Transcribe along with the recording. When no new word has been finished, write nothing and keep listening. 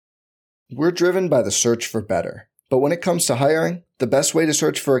We're driven by the search for better. But when it comes to hiring, the best way to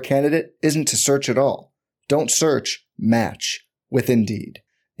search for a candidate isn't to search at all. Don't search, match with Indeed.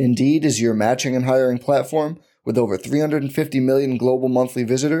 Indeed is your matching and hiring platform with over 350 million global monthly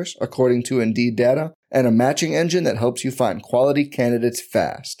visitors, according to Indeed data, and a matching engine that helps you find quality candidates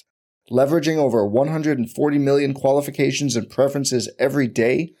fast. Leveraging over 140 million qualifications and preferences every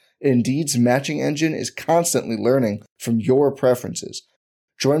day, Indeed's matching engine is constantly learning from your preferences.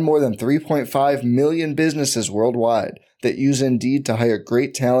 Join more than 3.5 million businesses worldwide that use Indeed to hire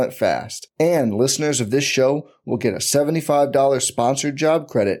great talent fast. And listeners of this show will get a $75 sponsored job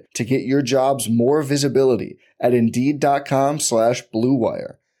credit to get your jobs more visibility at Indeed.com/Blue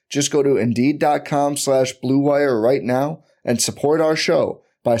Wire. Just go to Indeed.com/Blue Wire right now and support our show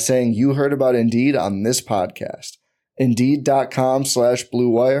by saying you heard about Indeed on this podcast. Indeed.com/Blue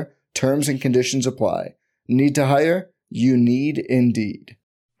Wire. Terms and conditions apply. Need to hire? You need Indeed.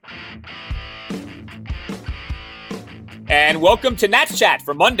 And welcome to Nats Chat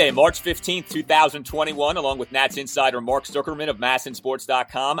for Monday, March 15th, 2021, along with Nats insider Mark Zuckerman of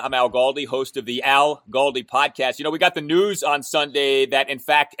MASNsports.com. I'm Al Galdi, host of the Al Galdi podcast. You know, we got the news on Sunday that, in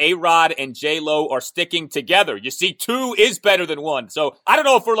fact, A-Rod and J-Lo are sticking together. You see, two is better than one. So I don't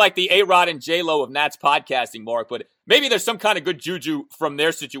know if we're like the A-Rod and J-Lo of Nats podcasting, Mark, but maybe there's some kind of good juju from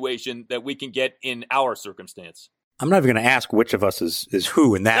their situation that we can get in our circumstance. I'm not even going to ask which of us is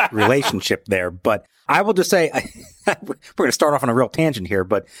who in that relationship there, but I will just say, we're going to start off on a real tangent here,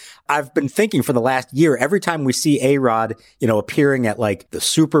 but I've been thinking for the last year, every time we see A-Rod, appearing at like the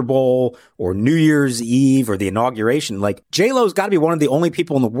Super Bowl or New Year's Eve or the inauguration, like J-Lo's got to be one of the only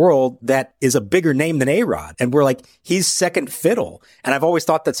people in the world that is a bigger name than A-Rod. And we're like, he's second fiddle. And I've always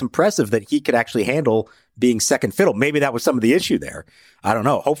thought that's impressive that he could actually handle being second fiddle. Maybe that was some of the issue there. I don't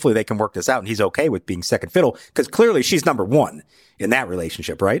know. Hopefully they can work this out and he's okay with being second fiddle because clearly she's number one in that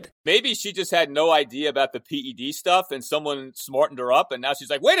relationship, right? Maybe she just had no idea about the PED stuff and someone smartened her up and now she's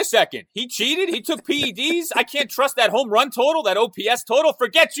like, wait a second, he cheated? He took PEDs? I can't trust that home run total, that OPS total.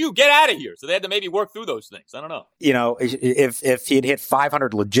 Forget you, get out of here. So they had to maybe work through those things. I don't know. If he had hit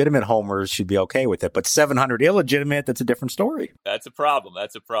 500 legitimate homers, she'd be okay with it. But 700 illegitimate, that's a different story. That's a problem.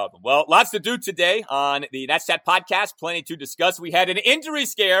 Well, lots to do today on the Nats Chat podcast. Plenty to discuss. We had an injury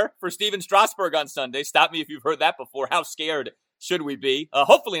scare for Steven Strasburg on Sunday. Stop me if you've heard that before. How scared should we be?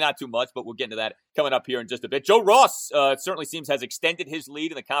 Hopefully not too much, but we'll get into that coming up here in just a bit. Joe Ross certainly seems has extended his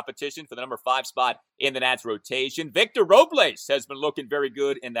lead in the competition for the number 5 spot in the Nats rotation. Victor Robles has been looking very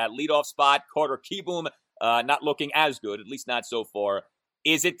good in that leadoff spot. Carter Kieboom not looking as good, at least not so far.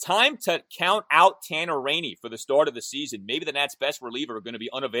 Is it time to count out Tanner Rainey for the start of the season? Maybe the Nats' best reliever are going to be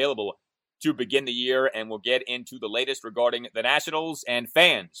unavailable to begin the year, and we'll get into the latest regarding the Nationals and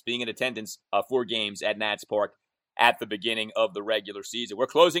fans being in attendance for games at Nats Park at the beginning of the regular season. We're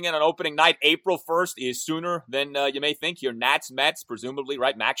closing in on opening night. April 1st is sooner than you may think here. Nats, Mets, presumably,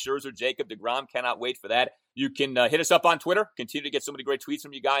 right? Max Scherzer, Jacob deGrom, cannot wait for that. You can hit us up on Twitter. Continue to get so many great tweets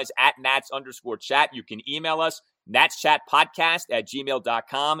from you guys at Nats_chat. You can email us,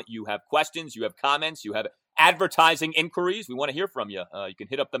 natschatpodcast@gmail.com. You have questions, you have comments, you have advertising inquiries. We want to hear from you. You can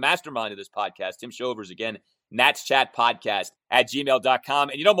hit up the mastermind of this podcast, Tim Shovers, again, natschatpodcast@gmail.com.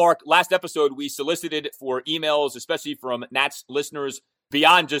 And Mark, last episode we solicited for emails, especially from Nats listeners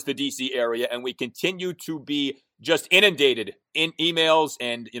beyond just the DC area, and we continue to be just inundated in emails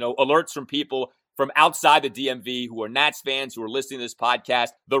and alerts from people from outside the DMV who are Nats fans who are listening to this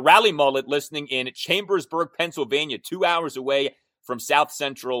podcast. The Rally Mullet listening in Chambersburg, Pennsylvania, 2 hours away from South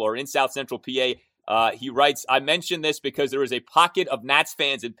Central or in South Central PA. He writes, I mention this because there is a pocket of Nats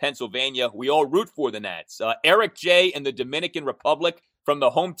fans in Pennsylvania. We all root for the Nats. Eric J. in the Dominican Republic from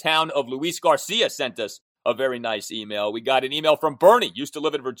the hometown of Luis Garcia sent us a very nice email. We got an email from Bernie, used to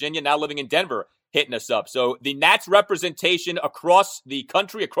live in Virginia, now living in Denver, hitting us up. So the Nats representation across the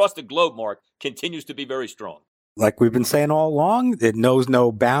country, across the globe, Mark, continues to be very strong. Like we've been saying all along, it knows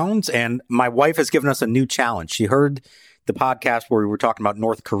no bounds. And my wife has given us a new challenge. She heard the podcast where we were talking about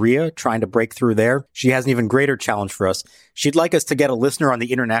North Korea, trying to break through there. She has an even greater challenge for us. She'd like us to get a listener on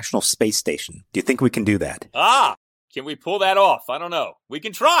the International Space Station. Do you think we can do that? Can we pull that off? I don't know. We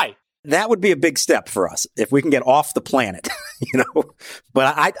can try. That would be a big step for us if we can get off the planet,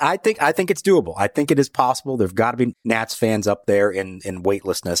 But I think it's doable. I think it is possible. There've got to be Nats fans up there in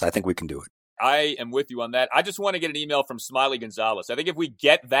weightlessness. I think we can do it. I am with you on that. I just want to get an email from Smiley Gonzalez. I think if we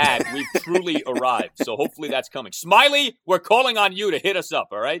get that, we've truly arrived. So hopefully that's coming. Smiley, we're calling on you to hit us up,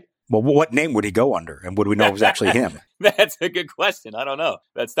 all right? Well, what name would he go under? And would we know it was actually him? That's a good question. I don't know.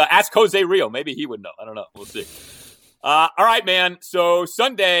 Ask Jose Rio. Maybe he would know. I don't know. We'll see. All right, man. So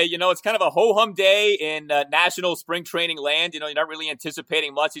Sunday, it's kind of a ho-hum day in national spring training land. You're not really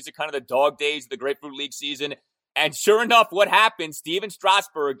anticipating much. These are kind of the dog days of the Grapefruit League season. And sure enough, what happened? Stephen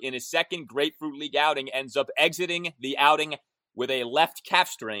Strasburg, in his second Grapefruit League outing, ends up exiting the outing with a left calf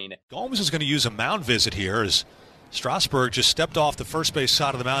strain. Gomes is going to use a mound visit here as Strasburg just stepped off the first base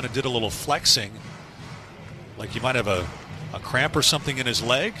side of the mound and did a little flexing, like he might have a cramp or something in his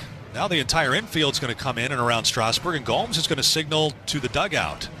leg. Now the entire infield's going to come in and around Strasburg, and Gomes is going to signal to the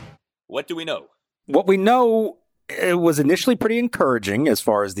dugout. What do we know? What we know, it was initially pretty encouraging as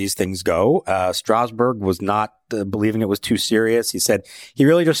far as these things go. Strasburg was not believing it was too serious. He said he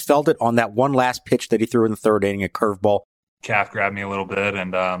really just felt it on that one last pitch that he threw in the third inning, a curveball. Calf grabbed me a little bit,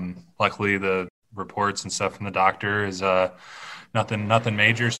 and luckily the reports and stuff from the doctor is nothing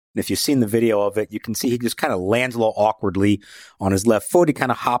major. If you've seen the video of it, you can see he just kind of lands a little awkwardly on his left foot. He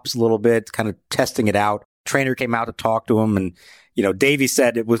kind of hops a little bit, kind of testing it out. Trainer came out to talk to him, and Davey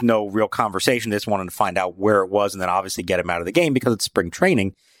said it was no real conversation. They just wanted to find out where it was and then obviously get him out of the game because it's spring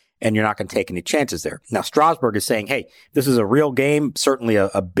training and you're not going to take any chances there. Now, Strasburg is saying, hey, this is a real game, certainly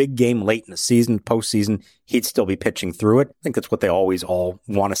a big game late in the season, postseason. He'd still be pitching through it. I think that's what they always all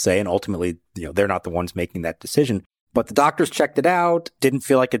want to say, and ultimately, they're not the ones making that decision. But the doctors checked it out, didn't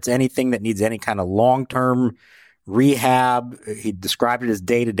feel like it's anything that needs any kind of long-term rehab. He described it as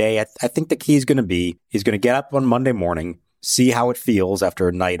day-to-day. I think the key is going to be he's going to get up on Monday morning, see how it feels after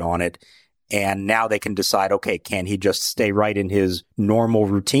a night on it, and now they can decide, okay, can he just stay right in his normal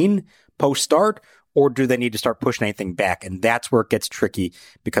routine post-start, or do they need to start pushing anything back? And that's where it gets tricky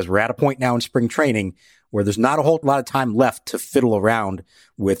because we're at a point now in spring training where there's not a whole lot of time left to fiddle around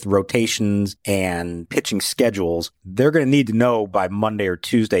with rotations and pitching schedules. They're going to need to know by Monday or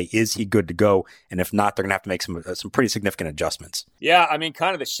Tuesday, is he good to go? And if not, they're going to have to make some pretty significant adjustments. Yeah,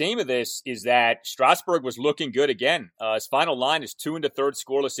 kind of the shame of this is that Strasburg was looking good again. His final line is 2 1/3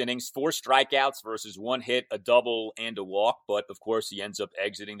 scoreless innings, 4 strikeouts versus 1 hit, a double, and a walk. But, of course, he ends up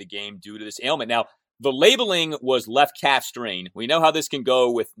exiting the game due to this ailment. Now, the labeling was left calf strain. We know how this can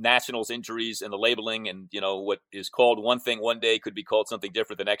go with Nationals injuries and the labeling, and what is called one thing one day could be called something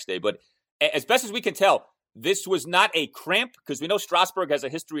different the next day. But as best as we can tell, this was not a cramp because we know Strasburg has a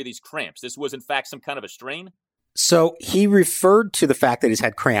history of these cramps. This was in fact some kind of a strain. So he referred to the fact that he's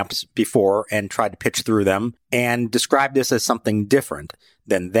had cramps before and tried to pitch through them and described this as something different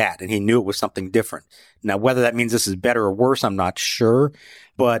than that. And he knew it was something different. Now, whether that means this is better or worse, I'm not sure,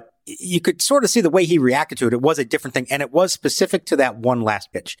 but you could sort of see the way he reacted to it. It was a different thing, and it was specific to that one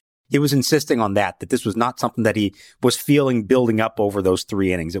last pitch. He was insisting on that this was not something that he was feeling building up over those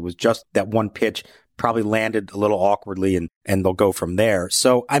 3 innings. It was just that one pitch, probably landed a little awkwardly, and they'll go from there.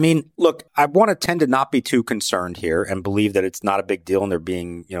 So, look, I want to tend to not be too concerned here and believe that it's not a big deal and they're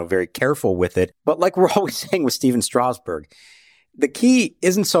being, very careful with it. But like we're always saying with Stephen Strasburg, the key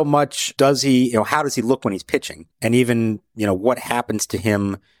isn't so much how does he look when he's pitching, and even, what happens to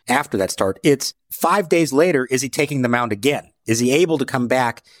him after that start. It's 5 days later, is he taking the mound again? Is he able to come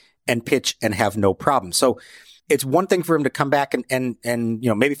back and pitch and have no problem? So it's one thing for him to come back and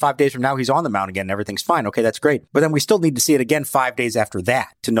maybe 5 days from now he's on the mound again and everything's fine. Okay, that's great. But then we still need to see it again 5 days after that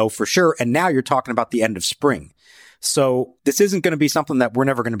to know for sure. And now you're talking about the end of spring. So this isn't going to be something that we're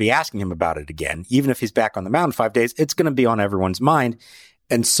never going to be asking him about it again. Even if he's back on the mound in 5 days, it's going to be on everyone's mind.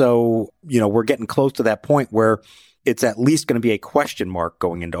 And so, we're getting close to that point where it's at least going to be a question mark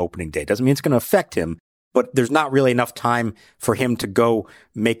going into opening day. Doesn't mean it's going to affect him, but there's not really enough time for him to go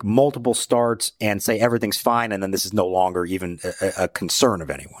make multiple starts and say everything's fine, and then this is no longer even a concern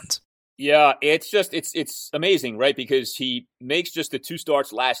of anyone's. Yeah, it's amazing, right? Because he makes just the 2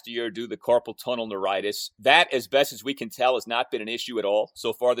 starts last year due to the carpal tunnel neuritis. That, as best as we can tell, has not been an issue at all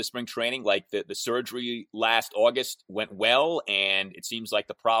so far this spring training. Like the surgery last August went well, and it seems like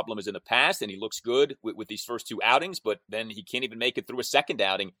the problem is in the past, and he looks good with these first 2 outings, but then he can't even make it through a second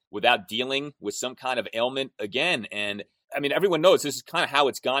outing without dealing with some kind of ailment again. And everyone knows this is kind of how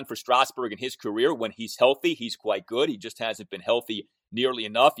it's gone for Strasburg in his career. When he's healthy, he's quite good. He just hasn't been healthy nearly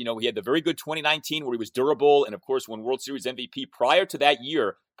enough. He had the very good 2019 where he was durable and, of course, won World Series MVP. Prior to that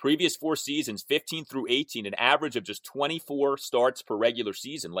year, previous 4 seasons, 15 through 18, an average of just 24 starts per regular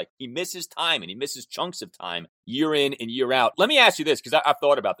season. Like, he misses time and he misses chunks of time year in and year out. Let me ask you this, because I've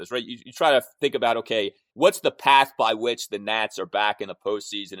thought about this, right? You try to think about, okay, what's the path by which the Nats are back in the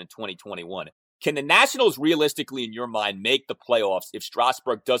postseason in 2021? Can the Nationals realistically, in your mind, make the playoffs if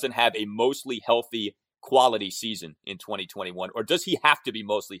Strasburg doesn't have a mostly healthy quality season in 2021? Or does he have to be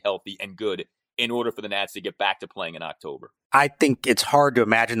mostly healthy and good in order for the Nats to get back to playing in October? I think it's hard to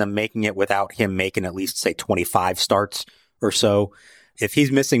imagine them making it without him making at least, say, 25 starts or so. If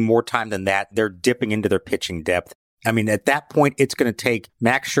he's missing more time than that, they're dipping into their pitching depth. I mean, at that point, it's going to take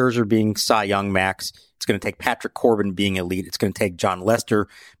Max Scherzer being Cy Young Max. It's going to take Patrick Corbin being elite. It's going to take John Lester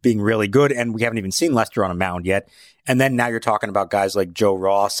being really good. And we haven't even seen Lester on a mound yet. And then now you're talking about guys like Joe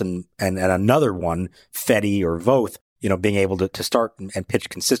Ross and another one, Fetty or Voth, being able to start and pitch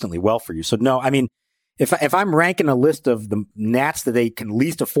consistently well for you. So no, I mean, if I'm ranking a list of the Nats that they can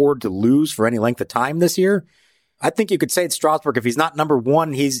least afford to lose for any length of time this year, I think you could say it's Strasburg. If he's not number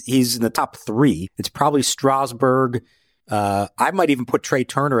one, he's in the top three. It's probably Strasburg. I might even put Trey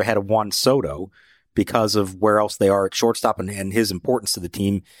Turner ahead of Juan Soto because of where else they are at shortstop and his importance to the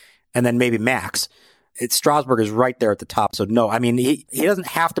team. And then maybe Max. Strasburg is right there at the top. So no, I mean, he doesn't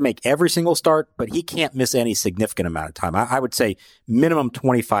have to make every single start, but he can't miss any significant amount of time. I would say minimum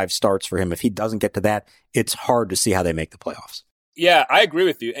 25 starts for him. If he doesn't get to that, it's hard to see how they make the playoffs. Yeah, I agree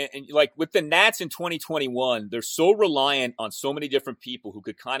with you. And like with the Nats in 2021, they're so reliant on so many different people who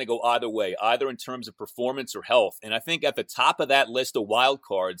could kind of go either way, either in terms of performance or health. And I think at the top of that list of wild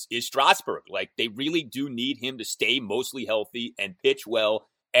cards is Strasburg. Like they really do need him to stay mostly healthy and pitch well.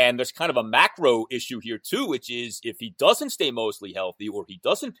 And there's kind of a macro issue here too, which is if he doesn't stay mostly healthy or he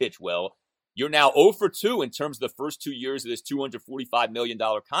doesn't pitch well, you're now 0 for 2 in terms of the first 2 years of this $245 million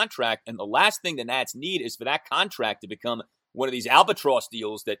contract. And the last thing the Nats need is for that contract to become one of these albatross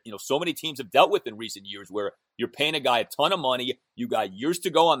deals that, so many teams have dealt with in recent years where you're paying a guy a ton of money, you got years to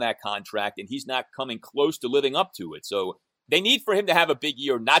go on that contract, and he's not coming close to living up to it. So they need for him to have a big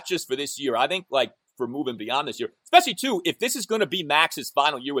year, not just for this year. I think for moving beyond this year, especially too, if this is going to be Max's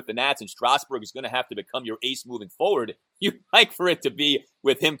final year with the Nats and Strasburg is going to have to become your ace moving forward, you'd like for it to be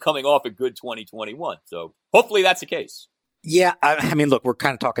with him coming off a good 2021. So hopefully that's the case. Yeah, I mean, look, we're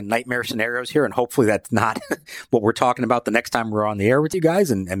kind of talking nightmare scenarios here, and hopefully that's not what we're talking about the next time we're on the air with you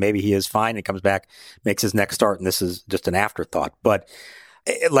guys, and maybe he is fine and comes back, makes his next start, and this is just an afterthought. But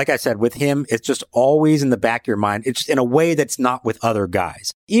like I said, with him, it's just always in the back of your mind. It's in a way that's not with other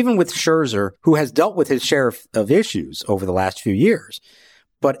guys. Even with Scherzer, who has dealt with his share of issues over the last few years.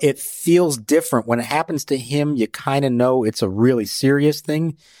 But it feels different. When it happens to him, you kind of know it's a really serious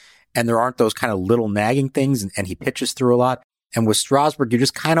thing. And there aren't those kind of little nagging things, and he pitches through a lot. And with Strasburg, you're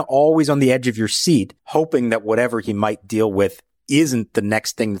just kind of always on the edge of your seat, hoping that whatever he might deal with isn't the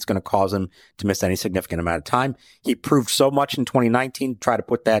next thing that's going to cause him to miss any significant amount of time. He proved so much in 2019 to try to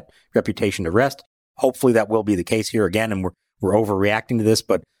put that reputation to rest. Hopefully that will be the case here again, and we're overreacting to this.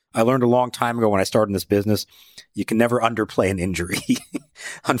 But I learned a long time ago when I started in this business, you can never underplay an injury.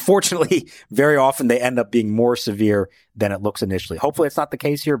 Unfortunately, very often they end up being more severe than it looks initially. Hopefully it's not the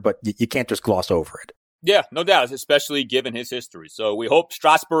case here, but you can't just gloss over it. Yeah, no doubt, especially given his history. So we hope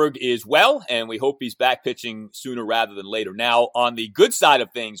Strasburg is well, and we hope he's back pitching sooner rather than later. Now, on the good side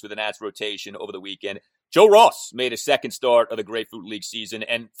of things with the Nats rotation over the weekend, Joe Ross made a second start of the Grapefruit League season,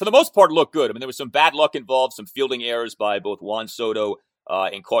 and for the most part looked good. I mean, there was some bad luck involved, some fielding errors by both Juan Soto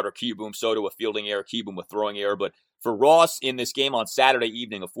and Carter Kieboom. Soto a fielding error, Kieboom a throwing error. But for Ross in this game on Saturday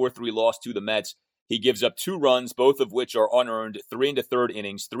evening, a 4-3 loss to the Mets, he gives up 2 runs, both of which are unearned, 3 into third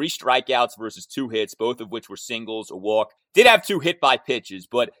innings, 3 strikeouts versus 2 hits, both of which were singles, a walk. Did have 2 hit by pitches,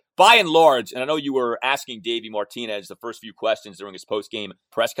 but by and large, and I know you were asking Davey Martinez the first few questions during his post-game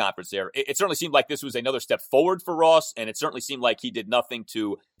press conference there, it certainly seemed like this was another step forward for Ross, and it certainly seemed like he did nothing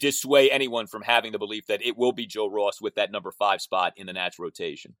to dissuade anyone from having the belief that it will be Joe Ross with that number 5 spot in the Nats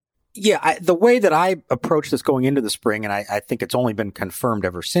rotation. Yeah, the way that I approach this going into the spring, and I think it's only been confirmed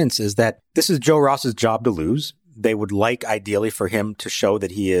ever since, is that this is Joe Ross's job to lose. They would like, ideally, for him to show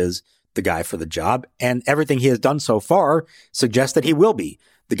that he is the guy for the job. And everything he has done so far suggests that he will be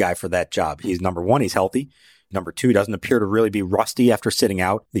the guy for that job. He's number 1, he's healthy. Number 2, he doesn't appear to really be rusty after sitting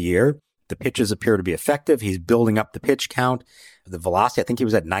out the year. The pitches appear to be effective. He's building up the pitch count. The velocity, I think he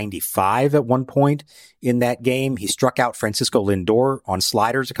was at 95 at one point in that game. He struck out Francisco Lindor on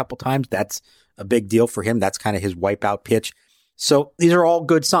sliders a couple times. That's a big deal for him. That's kind of his wipeout pitch. So these are all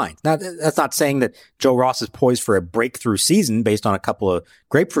good signs. Now, that's not saying that Joe Ross is poised for a breakthrough season based on a couple of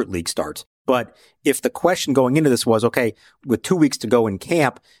Grapefruit League starts. But if the question going into this was, okay, with 2 weeks to go in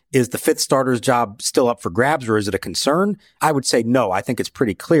camp, is the 5th starter's job still up for grabs or is it a concern? I would say no. I think it's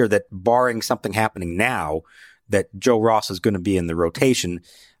pretty clear that barring something happening now, that Joe Ross is going to be in the rotation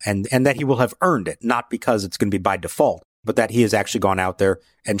and that he will have earned it, not because it's going to be by default, but that he has actually gone out there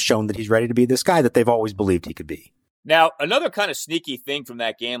and shown that he's ready to be this guy that they've always believed he could be. Now, another kind of sneaky thing from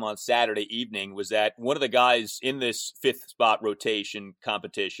that game on Saturday evening was that one of the guys in this 5th spot rotation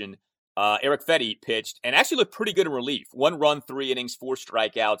competition, Erick Fedde, pitched and actually looked pretty good in relief. 1 run, 3 innings, 4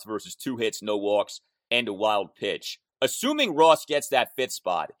 strikeouts versus 2 hits, no walks, and a wild pitch. Assuming Ross gets that 5th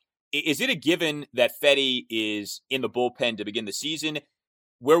spot, is it a given that Fedde is in the bullpen to begin the season?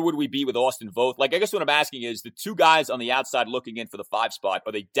 where would we be with Austin Voth? Like, I guess what I'm asking is the two guys on the outside looking in for the 5 spot,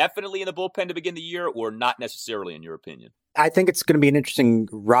 are they definitely in the bullpen to begin the year or not necessarily in your opinion? I think it's going to be an interesting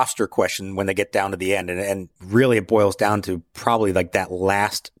roster question when they get down to the end. And really it boils down to probably like that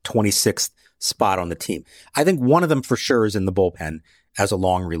last 26th spot on the team. I think one of them for sure is in the bullpen as a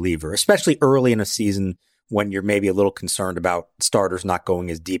long reliever, especially early in a season when you're maybe a little concerned about starters not going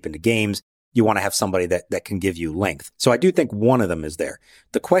as deep into games. You want to have somebody that can give you length. So I do think one of them is there.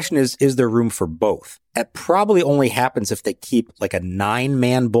 The question is there room for both? It probably only happens if they keep like a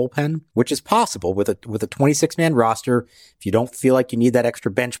 9-man bullpen, which is possible with a 26-man roster. If you don't feel like you need that extra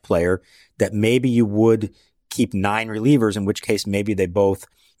bench player, that maybe you would keep 9 relievers, in which case maybe they both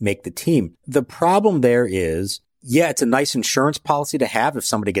make the team. The problem there is, yeah, it's a nice insurance policy to have if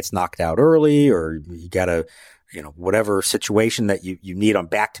somebody gets knocked out early or you got to, whatever situation that you need on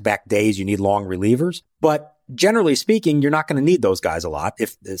back-to-back days, you need long relievers. But generally speaking, you're not going to need those guys a lot,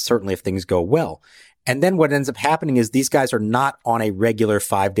 certainly if things go well. And then what ends up happening is these guys are not on a regular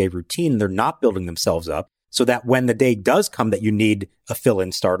 5-day routine. They're not building themselves up so that when the day does come that you need a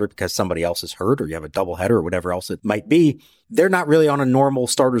fill-in starter because somebody else is hurt or you have a doubleheader or whatever else it might be, they're not really on a normal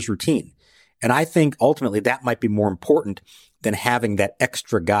starter's routine. And I think ultimately that might be more important than having that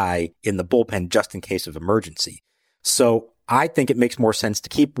extra guy in the bullpen just in case of emergency. So I think it makes more sense to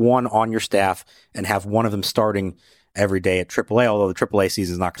keep one on your staff and have one of them starting every day at AAA, although the AAA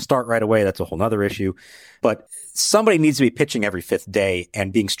season is not going to start right away. That's a whole other issue. But somebody needs to be pitching every 5th day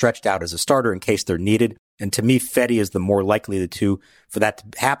and being stretched out as a starter in case they're needed. And to me, Fedde is the more likely of the two for that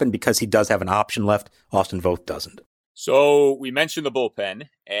to happen because he does have an option left. Austin Voth doesn't. So we mentioned the bullpen,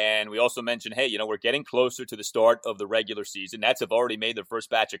 and we also mentioned, hey, we're getting closer to the start of the regular season. Nats have already made their first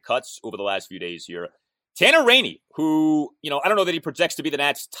batch of cuts over the last few days here. Tanner Rainey, who, I don't know that he projects to be the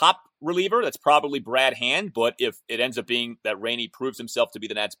Nats' top reliever. That's probably Brad Hand, but if it ends up being that Rainey proves himself to be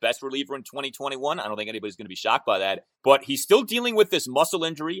the Nats' best reliever in 2021, I don't think anybody's going to be shocked by that. But he's still dealing with this muscle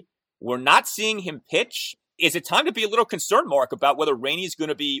injury. We're not seeing him pitch. Is it time to be a little concerned, Mark, about whether Rainey's going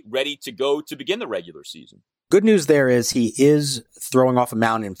to be ready to go to begin the regular season? Good news there is he is throwing off a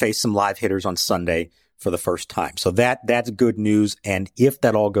mound and face some live hitters on Sunday for the first time. So that's good news. And if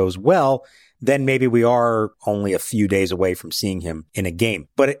that all goes well, then maybe we are only a few days away from seeing him in a game.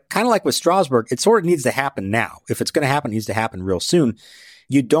 But it kind of like with Strasburg, it sort of needs to happen now. If it's going to happen, it needs to happen real soon.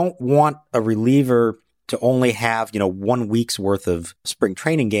 You don't want a reliever to only have, 1 week's worth of spring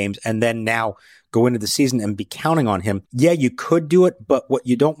training games and then now go into the season and be counting on him. Yeah, you could do it, but what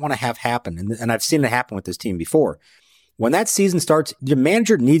you don't want to have happen, and I've seen it happen with this team before, when that season starts, your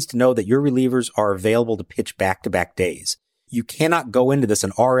manager needs to know that your relievers are available to pitch back-to-back days. You cannot go into this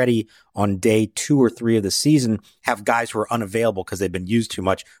and already on day 2 or 3 of the season have guys who are unavailable because they've been used too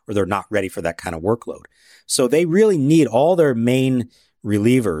much or they're not ready for that kind of workload. So they really need all their main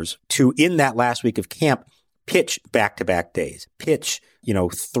relievers to, in that last week of camp, pitch back-to-back days, pitch,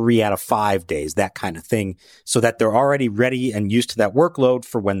 3 out of 5 days, that kind of thing, so that they're already ready and used to that workload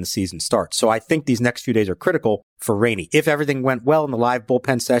for when the season starts. So I think these next few days are critical for Rainey. If everything went well in the live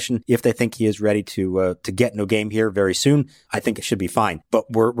bullpen session, if they think he is ready to get in a game here very soon, I think it should be fine.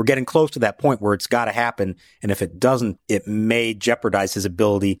 But we're getting close to that point where it's got to happen. And if it doesn't, it may jeopardize his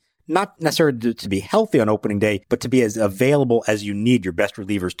ability, not necessarily to be healthy on opening day, but to be as available as you need your best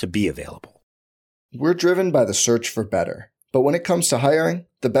relievers to be available. We're driven by the search for better. But when it comes to hiring,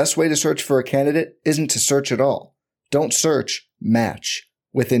 the best way to search for a candidate isn't to search at all. Don't search, match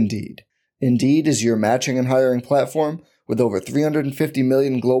with Indeed. Indeed is your matching and hiring platform with over 350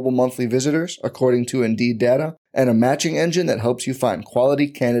 million global monthly visitors, according to Indeed data, and a matching engine that helps you find quality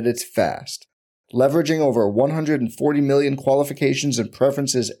candidates fast. Leveraging over 140 million qualifications and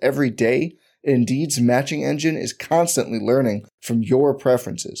preferences every day, Indeed's matching engine is constantly learning from your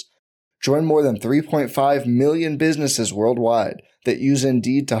preferences. Join more than 3.5 million businesses worldwide that use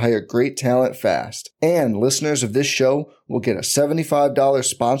Indeed to hire great talent fast. And listeners of this show will get a $75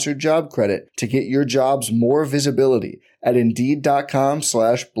 sponsored job credit to get your jobs more visibility at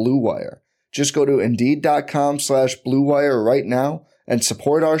Indeed.com/Blue Wire. Just go to Indeed.com/Blue Wire right now and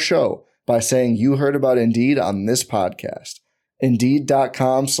support our show by saying you heard about Indeed on this podcast.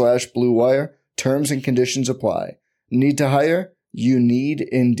 Indeed.com/Blue Wire. Terms and conditions apply. Need to hire? You need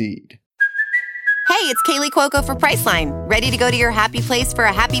Indeed. Hey, it's Kaylee Cuoco for Priceline. Ready to go to your happy place for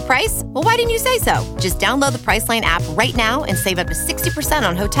a happy price? Well, why didn't you say so? Just download the Priceline app right now and save up to 60%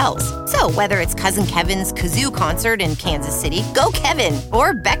 on hotels. So whether it's Cousin Kevin's Kazoo Concert in Kansas City, go Kevin,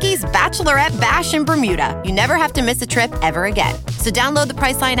 or Becky's Bachelorette Bash in Bermuda, you never have to miss a trip ever again. So download the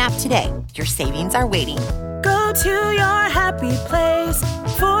Priceline app today. Your savings are waiting. Go to your happy place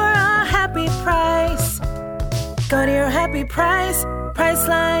for a happy price. Go Go to your happy price,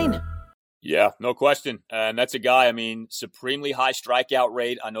 Priceline. Yeah, no question. And that's a guy, I mean, supremely high strikeout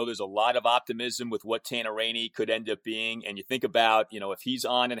rate. I know there's a lot of optimism with what Tanner Rainey could end up being. And you think about, if he's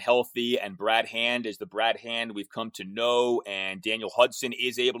on and healthy and Brad Hand is the Brad Hand we've come to know, and Daniel Hudson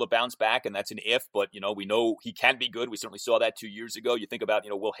is able to bounce back, and that's an if, but, we know he can be good. We certainly saw that 2 years ago. You think about,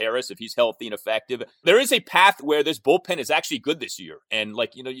 Will Harris, if he's healthy and effective. There is a path where this bullpen is actually good this year. And,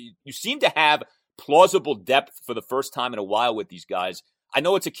 you seem to have plausible depth for the first time in a while with these guys. I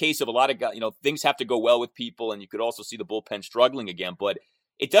know it's a case of a lot of guys, things have to go well with people, and you could also see the bullpen struggling again, but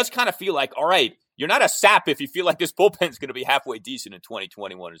it does kind of feel like, all right, you're not a sap if you feel like this bullpen's going to be halfway decent in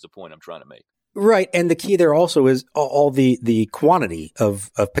 2021 is the point I'm trying to make. Right. And the key there also is all the quantity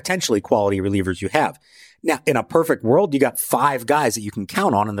of potentially quality relievers you have. Now, in a perfect world, you got 5 guys that you can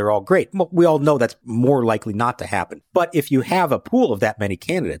count on, and they're all great. Well, we all know that's more likely not to happen. But if you have a pool of that many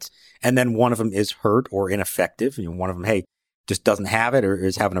candidates, and then one of them is hurt or ineffective, and one of them, hey, just doesn't have it or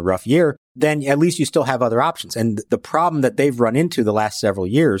is having a rough year, then at least you still have other options. And the problem that they've run into the last several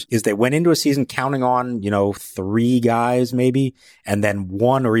years is they went into a season counting on, 3 guys maybe, and then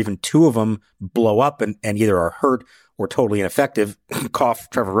 1 or even 2 of them blow up and either are hurt or totally ineffective. Cough,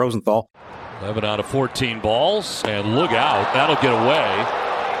 Trevor Rosenthal. 11 out of 14 balls, and look out. That'll get away,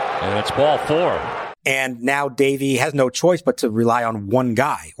 and it's ball 4. And now Davey has no choice but to rely on 1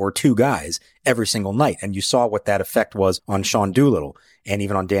 guy or 2 guys every single night. And you saw what that effect was on Sean Doolittle and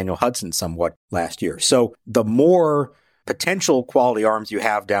even on Daniel Hudson somewhat last year. So the more potential quality arms you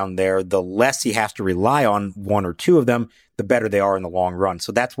have down there, the less he has to rely on 1 or 2 of them, the better they are in the long run.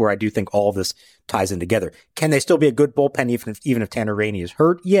 So that's where I do think all this ties in together. Can they still be a good bullpen even if Tanner Rainey is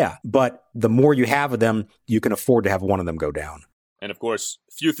hurt? Yeah. But the more you have of them, you can afford to have one of them go down. And of course,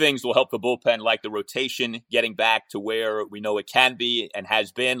 few things will help the bullpen, like the rotation getting back to where we know it can be and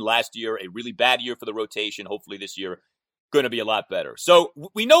has been. Last year, a really bad year for the rotation. Hopefully this year, going to be a lot better. So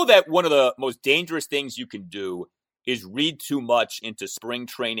we know that one of the most dangerous things you can do is read too much into spring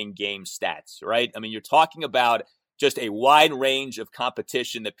training game stats, right? I mean, you're talking about just a wide range of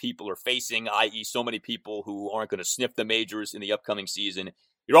competition that people are facing, i.e. so many people who aren't going to sniff the majors in the upcoming season.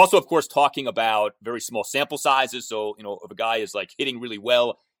 You're also, of course, talking about very small sample sizes. So, if a guy is like hitting really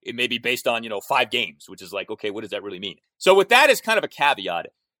well, it may be based on, 5 games, which is like, okay, what does that really mean? So with that as kind of a caveat,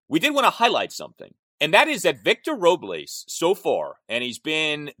 we did want to highlight something. And that is that Victor Robles so far, and he's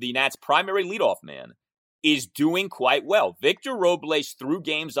been the Nats' primary leadoff man, is doing quite well. Victor Robles through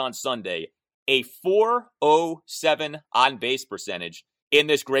games on Sunday, a .407 on-base percentage in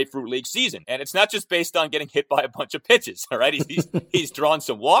this Grapefruit League season. And it's not just based on getting hit by a bunch of pitches, all right? He's drawn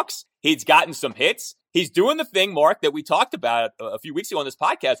some walks. He's gotten some hits. He's doing the thing, Mark, that we talked about a few weeks ago on this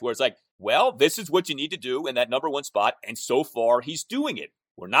podcast where it's like, well, this is what you need to do in that number 1 spot. And so far, he's doing it.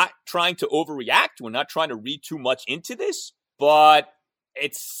 We're not trying to overreact. We're not trying to read too much into this, but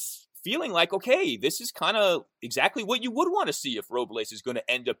it's feeling like, okay, this is kind of exactly what you would want to see if Robles is going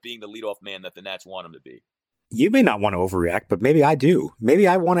to end up being the leadoff man that the Nats want him to be. You may not want to overreact, but maybe I do. Maybe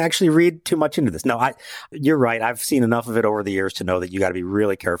I want to actually read too much into this. No, you're right. I've seen enough of it over the years to know that you got to be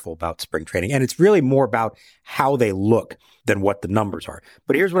really careful about spring training. And it's really more about how they look than what the numbers are.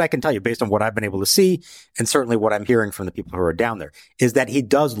 But here's what I can tell you based on what I've been able to see, and certainly what I'm hearing from the people who are down there, is that he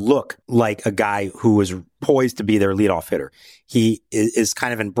does look like a guy who is poised to be their leadoff hitter. He is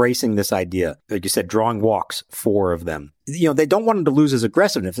kind of embracing this idea, like you said, drawing walks, 4 of them. They don't want him to lose his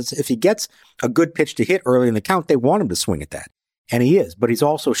aggressiveness. If he gets a good pitch to hit early in the count, they want him to swing at that. And he is, but he's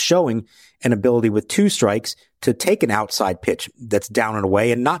also showing an ability with 2 strikes to take an outside pitch that's down and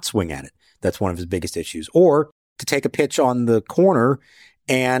away and not swing at it. That's one of his biggest issues. Or to take a pitch on the corner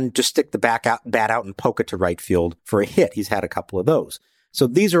and just stick the bat out and poke it to right field for a hit. He's had a couple of those. So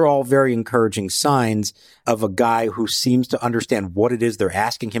these are all very encouraging signs of a guy who seems to understand what it is they're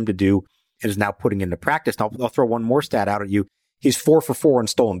asking him to do and is now putting into practice. And I'll throw one more stat out at you. He's 4 for 4 on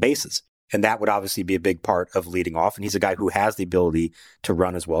stolen bases. And that would obviously be a big part of leading off. And he's a guy who has the ability to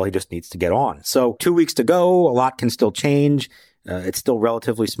run as well. He just needs to get on. So 2 weeks to go. A lot can still change. It's still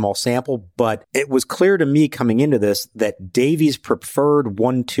relatively small sample, but it was clear to me coming into this that Davey's preferred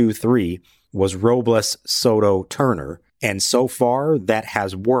 1, 2, 3 was Robles, Soto, Turner. And so far that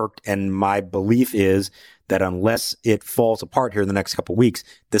has worked. And my belief is that unless it falls apart here in the next couple of weeks,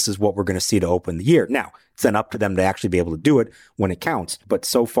 this is what we're going to see to open the year. Now, it's then up to them to actually be able to do it when it counts. But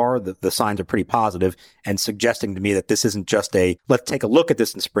so far, the signs are pretty positive and suggesting to me that this isn't just a, let's take a look at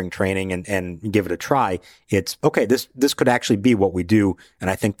this in spring training and give it a try. It's, okay, this could actually be what we do. And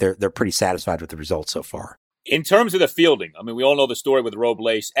I think they're pretty satisfied with the results so far. In terms of the fielding, I mean, we all know the story with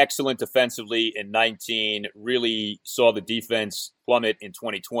Robles. Excellent defensively in 19, really saw the defense plummet in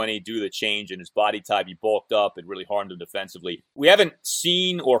 2020 due to the change in his body type. He bulked up and really harmed him defensively. We haven't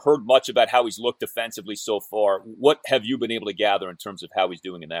seen or heard much about how he's looked defensively so far. What have you been able to gather in terms of how he's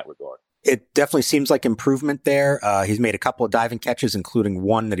doing in that regard? It definitely seems like improvement there. He's made a couple of diving catches, including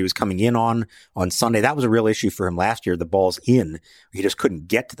one that he was coming in on Sunday. That was a real issue for him last year. The ball's in. He just couldn't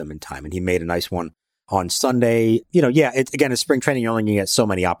get to them in time, and he made a nice one on Sunday. It's spring training. You're only going to get so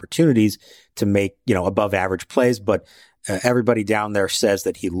many opportunities to make, above average plays, but everybody down there says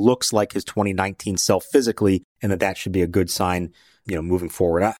that he looks like his 2019 self physically, and that should be a good sign, moving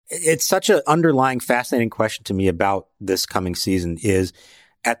forward. It's such an underlying fascinating question to me about this coming season is,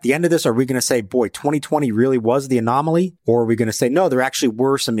 at the end of this, are we going to say, boy, 2020 really was the anomaly? Or are we going to say, no, there actually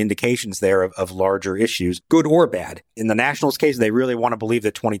were some indications there of larger issues, good or bad? In the Nationals case, they really want to believe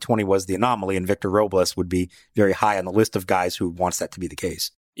that 2020 was the anomaly, and Victor Robles would be very high on the list of guys who wants that to be the case.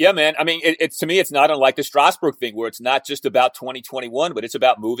 Yeah, man. I mean, to me, it's not unlike the Strasburg thing where it's not just about 2021, but it's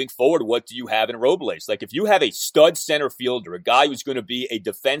about moving forward. What do you have in Robles? Like, if you have a stud center fielder, a guy who's going to be a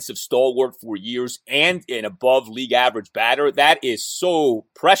defensive stalwart for years and an above league average batter, that is so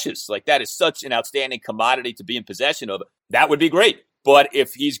precious. Like, that is such an outstanding commodity to be in possession of. That would be great. But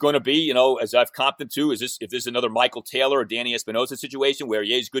if he's going to be, as I've comped him to, if this is another Michael Taylor or Danny Espinosa situation where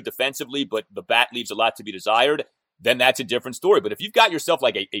he is good defensively, but the bat leaves a lot to be desired, then that's a different story. But if you've got yourself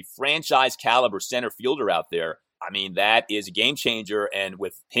like a franchise caliber center fielder out there, I mean, that is a game changer. And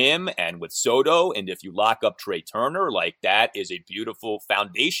with him and with Soto, and if you lock up Trey Turner, like that is a beautiful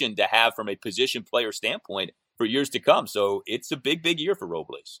foundation to have from a position player standpoint for years to come. So it's a big, big year for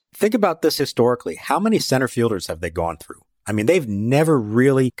Robles. Think about this historically. How many center fielders have they gone through? I mean, they've never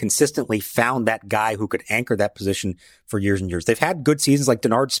really consistently found that guy who could anchor that position for years and years. They've had good seasons, like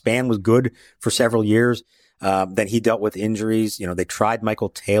Denard Span was good for several years. Then he dealt with injuries. They tried Michael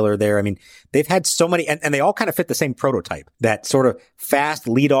Taylor there. I mean, they've had so many, and they all kind of fit the same prototype, that sort of fast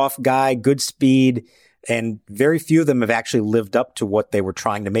leadoff guy, good speed, and very few of them have actually lived up to what they were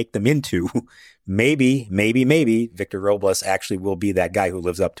trying to make them into. Maybe Victor Robles actually will be that guy who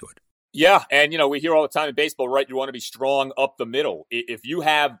lives up to it. Yeah, and we hear all the time in baseball, right? You want to be strong up the middle. If you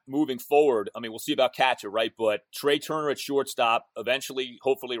have moving forward, I mean, we'll see about catcher, right? But Trey Turner at shortstop, eventually,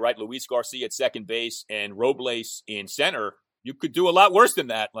 hopefully, right? Luis Garcia at second base and Robles in center. You could do a lot worse than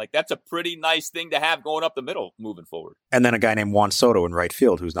that. Like, that's a pretty nice thing to have going up the middle moving forward. And then a guy named Juan Soto in right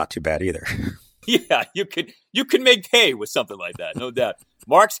field, who's not too bad either. Yeah, you could make hay with something like that, no doubt.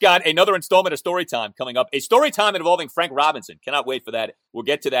 Mark's got another installment of Storytime coming up. A Storytime involving Frank Robinson. Cannot wait for that. We'll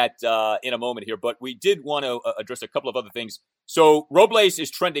get to that in a moment here, but we did want to address a couple of other things. So Robles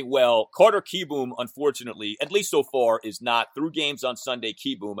is trending well. Carter Kieboom, unfortunately, at least so far, is not. Through games on Sunday,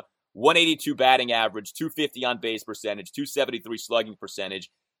 Kieboom, 182 batting average, 250 on base percentage, 273 slugging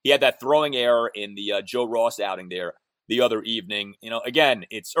percentage. He had that throwing error in the Joe Ross outing there the other evening. Again,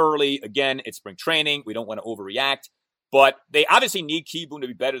 it's early. Again, it's spring training. We don't want to overreact. But they obviously need Kieboom to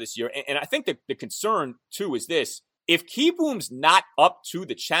be better this year. And I think the concern, too, is this. If Kieboom's not up to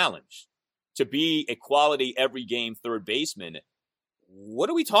the challenge to be a quality every game third baseman, what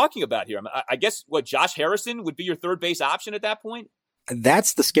are we talking about here? I guess, Josh Harrison would be your third base option at that point?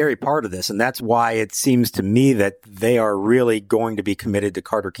 That's the scary part of this, and that's why it seems to me that they are really going to be committed to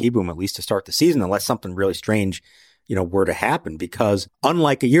Carter Kieboom, at least to start the season, unless something really strange were to happen, because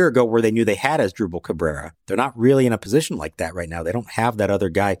unlike a year ago where they knew they had Asdrubal Cabrera, they're not really in a position like that right now. They don't have that other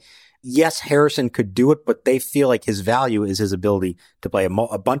guy. Yes, Harrison could do it, but they feel like his value is his ability to play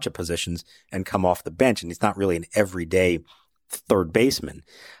a bunch of positions and come off the bench, and he's not really an everyday third baseman.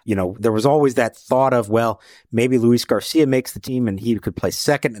 There was always that thought of, well, maybe Luis Garcia makes the team and he could play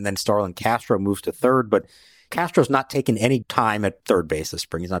second, and then Starlin Castro moves to third, but Castro's not taking any time at third base this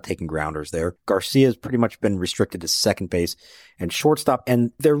spring. He's not taking grounders there. Garcia's pretty much been restricted to second base and shortstop,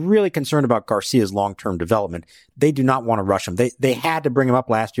 and they're really concerned about Garcia's long-term development. They do not want to rush him. They had to bring him up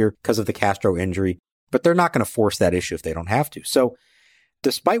last year because of the Castro injury, but they're not going to force that issue if they don't have to. So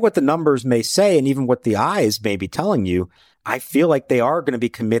despite what the numbers may say and even what the eyes may be telling you, I feel like they are going to be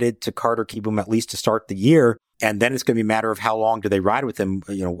committed to Carter Kieboom at least to start the year, and then it's going to be a matter of how long do they ride with him,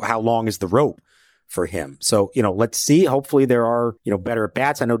 how long is the rope for him. So, let's see. Hopefully there are, better at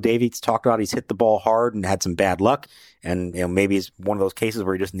bats. I know Davies talked about he's hit the ball hard and had some bad luck. And, maybe it's one of those cases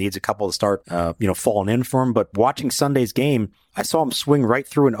where he just needs a couple to start, falling in for him. But watching Sunday's game, I saw him swing right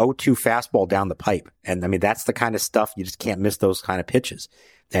through an 0-2 fastball down the pipe. And I mean, that's the kind of stuff you just can't miss, those kind of pitches.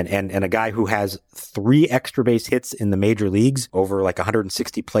 And a guy who has 3 extra base hits in the major leagues over like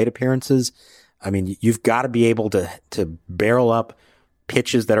 160 plate appearances. I mean, you've got to be able to barrel up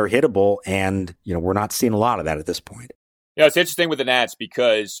pitches that are hittable. And, we're not seeing a lot of that at this point. It's interesting with the Nats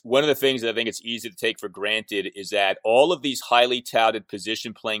because one of the things that I think it's easy to take for granted is that all of these highly touted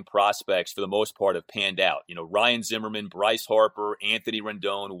position-playing prospects, for the most part, have panned out. Ryan Zimmerman, Bryce Harper, Anthony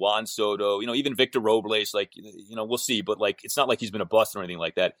Rendon, Juan Soto, even Victor Robles, we'll see. But, it's not like he's been a bust or anything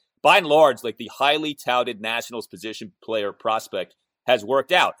like that. By and large, the highly touted Nationals position player prospect has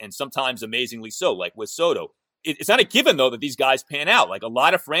worked out, and sometimes amazingly so, like with Soto. It's not a given, though, that these guys pan out. A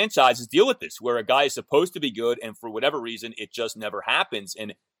lot of franchises deal with this, where a guy is supposed to be good, and for whatever reason, it just never happens.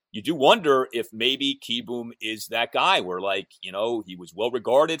 And you do wonder if maybe Kieboom is that guy where, he was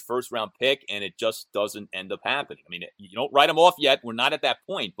well-regarded, first-round pick, and it just doesn't end up happening. I mean, you don't write him off yet. We're not at that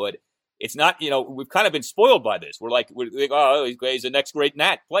point, but it's not, we've kind of been spoiled by this. We're like, oh, he's the next great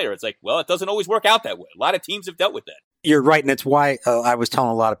Nat player. It's well, it doesn't always work out that way. A lot of teams have dealt with that. You're right. And it's why I was telling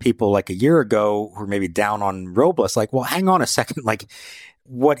a lot of people a year ago who were maybe down on Robles, well, hang on a second.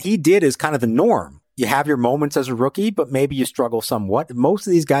 What he did is kind of the norm. You have your moments as a rookie, but maybe you struggle somewhat. Most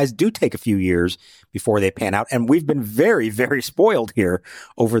of these guys do take a few years before they pan out. And we've been very, very spoiled here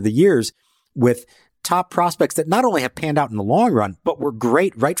over the years with top prospects that not only have panned out in the long run, but were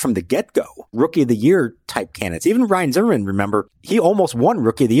great right from the get-go. Rookie of the Year type candidates. Even Ryan Zimmerman, remember, he almost won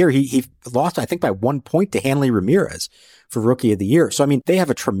Rookie of the Year. He lost, I think, by 1 point to Hanley Ramirez for Rookie of the Year. So, they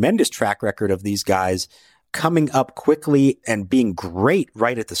have a tremendous track record of these guys coming up quickly and being great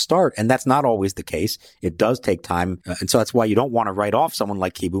right at the start. And that's not always the case. It does take time. And so that's why you don't want to write off someone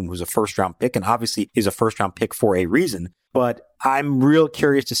like Kieboom, who's a first-round pick. And obviously, he's a first-round pick for a reason. But I'm real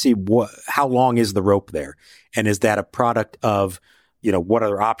curious to see how long is the rope there? And is that a product of, what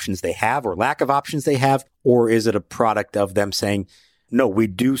other options they have or lack of options they have? Or is it a product of them saying, no, we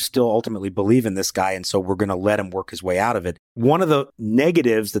do still ultimately believe in this guy, and so we're going to let him work his way out of it? One of the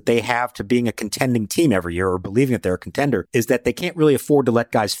negatives that they have to being a contending team every year or believing that they're a contender is that they can't really afford to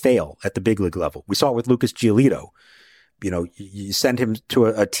let guys fail at the big league level. We saw it with Lucas Giolito. You send him to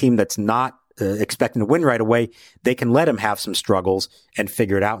a team that's not expecting to win right away, they can let him have some struggles and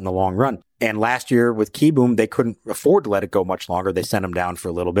figure it out in the long run. And last year with Kieboom, they couldn't afford to let it go much longer. They sent him down for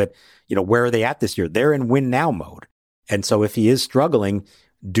a little bit. Where are they at this year? They're in win now mode. And so if he is struggling,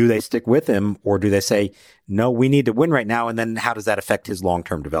 do they stick with him or do they say, no, we need to win right now? And then how does that affect his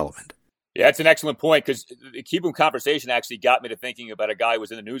long-term development? Yeah, that's an excellent point because the Kieboom conversation actually got me to thinking about a guy who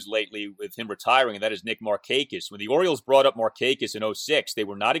was in the news lately with him retiring, and that is Nick Markakis. When the Orioles brought up Markakis in 2006, they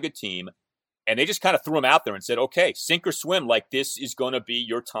were not a good team. And they just kind of threw him out there and said, okay, sink or swim, this is going to be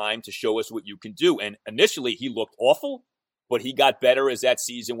your time to show us what you can do. And initially he looked awful, but he got better as that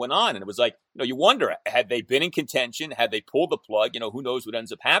season went on. And it was you wonder, had they been in contention, had they pulled the plug, who knows what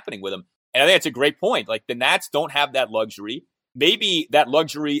ends up happening with him. And I think that's a great point. The Nats don't have that luxury. Maybe that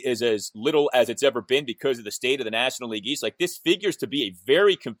luxury is as little as it's ever been because of the state of the National League East. This figures to be a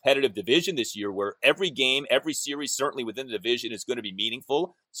very competitive division this year where every game, every series, certainly within the division is going to be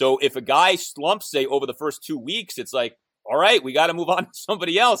meaningful. So if a guy slumps, say, over the first 2 weeks, it's all right, we got to move on to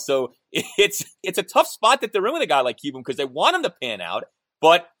somebody else. So it's a tough spot that they're in with a guy like Kieboom because they want him to pan out.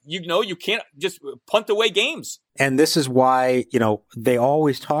 But, you can't just punt away games. And this is why, they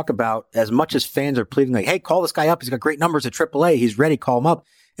always talk about, as much as fans are pleading hey, call this guy up. He's got great numbers at AAA. He's ready. Call him up.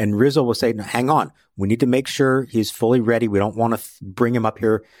 And Rizzo will say, no, hang on. We need to make sure he's fully ready. We don't want to bring him up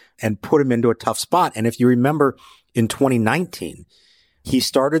here and put him into a tough spot. And if you remember in 2019, he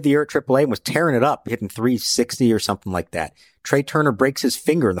started the year at AAA and was tearing it up, hitting 360 or something like that. Trey Turner breaks his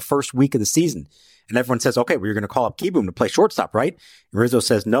finger in the first week of the season. And everyone says, okay, well, you're going to call up Kieboom to play shortstop, right? And Rizzo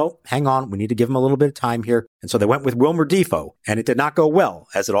says, no, hang on. We need to give him a little bit of time here. And so they went with Wilmer Difo, and it did not go well,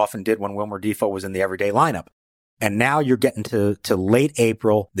 as it often did when Wilmer Difo was in the everyday lineup. And now you're getting to late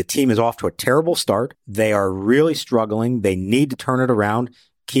April. The team is off to a terrible start. They are really struggling. They need to turn it around.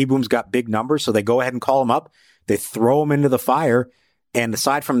 Kieboom's got big numbers, so they go ahead and call him up. They throw him into the fire. And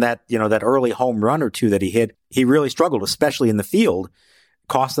aside from that, that early home run or two that he hit, he really struggled, especially in the field.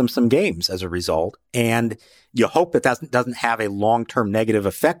 Cost them some games as a result. And you hope that doesn't have a long-term negative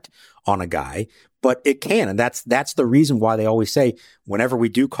effect on a guy, but it can. And that's the reason why they always say, whenever we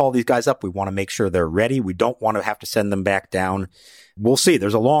do call these guys up, we want to make sure they're ready. We don't want to have to send them back down. We'll see.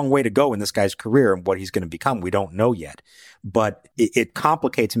 There's a long way to go in this guy's career and what he's going to become. We don't know yet, but it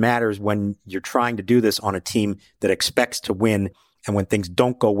complicates matters when you're trying to do this on a team that expects to win. And when things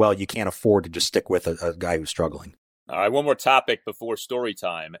don't go well, you can't afford to just stick with a guy who's struggling. All right, one more topic before story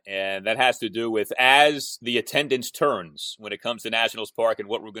time, and that has to do with as the attendance turns when it comes to Nationals Park and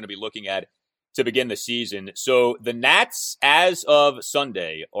what we're going to be looking at to begin the season. So the Nats, as of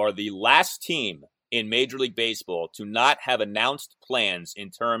Sunday, are the last team in Major League Baseball to not have announced plans in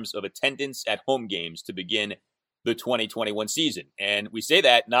terms of attendance at home games to begin the 2021 season. And we say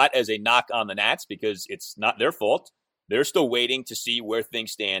that not as a knock on the Nats because it's not their fault. They're still waiting to see where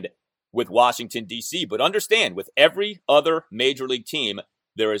things stand with Washington, D.C. But understand, with every other major league team,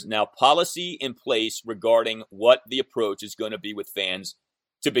 there is now policy in place regarding what the approach is going to be with fans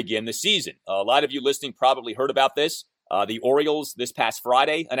to begin the season. A lot of you listening probably heard about this. The Orioles this past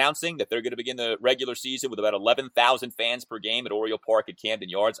Friday announcing that they're going to begin the regular season with about 11,000 fans per game at Oriole Park at Camden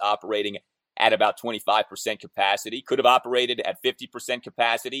Yards, operating at about 25% capacity. Could have operated at 50%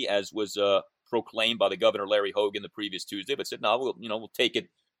 capacity, as was proclaimed by the governor, Larry Hogan, the previous Tuesday, but said, no, we'll take it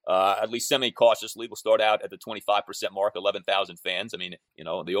at least semi-cautiously. We'll start out at the 25% mark, 11,000 fans. I mean,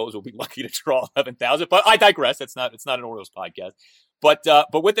 the O's will be lucky to draw 11,000, but I digress. It's not an Orioles podcast. But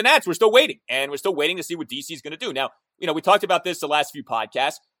with the Nats, we're still waiting, and we're still waiting to see what DC is going to do. Now, we talked about this the last few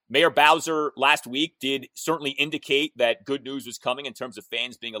podcasts. Mayor Bowser last week did certainly indicate that good news was coming in terms of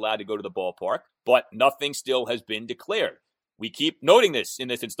fans being allowed to go to the ballpark, but nothing still has been declared. We keep noting this in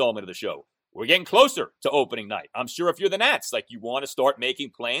this installment of the show. We're getting closer to opening night. I'm sure if you're the Nats, you want to start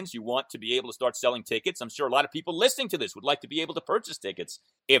making plans, you want to be able to start selling tickets. I'm sure a lot of people listening to this would like to be able to purchase tickets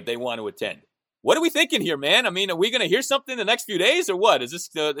if they want to attend. What are we thinking here, man? I mean, are we going to hear something in the next few days or what? Is this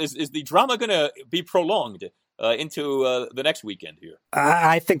is the drama going to be prolonged into the next weekend here?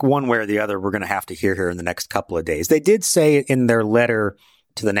 I think one way or the other, we're going to have to hear here in the next couple of days. They did say in their letter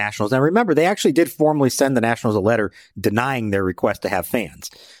to the Nationals. Now, remember, they actually did formally send the Nationals a letter denying their request to have fans,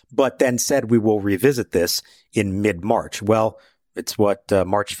 but then said we will revisit this in mid-March. Well, it's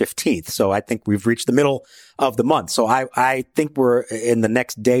March 15th. So I think we've reached the middle of the month. So I think we're in the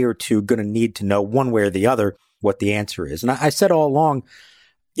next day or two going to need to know one way or the other what the answer is. And I said all along,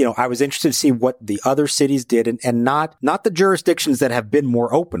 I was interested to see what the other cities did and not the jurisdictions that have been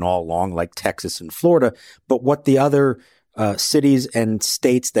more open all along, like Texas and Florida, but what the other cities and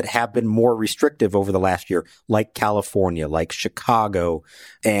states that have been more restrictive over the last year, like California, like Chicago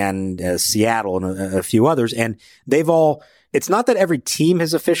and Seattle and a few others. And they've all, it's not that every team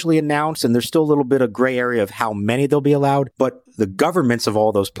has officially announced, and there's still a little bit of gray area of how many they'll be allowed, but the governments of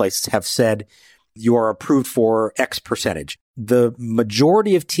all those places have said you are approved for X percentage. The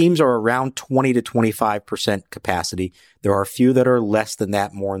majority of teams are around 20 to 25% capacity. There are a few that are less than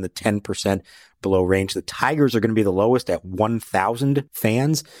that, more in the 10% below range. The Tigers are going to be the lowest at 1,000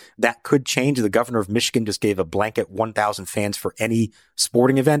 fans. That could change. The governor of Michigan just gave a blanket 1,000 fans for any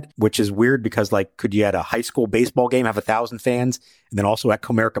sporting event, which is weird because could you at a high school baseball game have 1,000 fans and then also at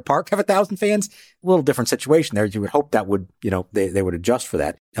Comerica Park have 1,000 fans? A little different situation there. You would hope that would, they would adjust for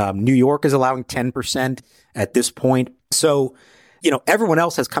that. New York is allowing 10% at this point. So, everyone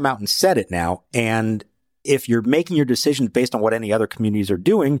else has come out and said it now. And if you're making your decisions based on what any other communities are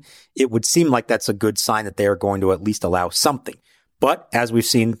doing, it would seem like that's a good sign that they are going to at least allow something. But as we've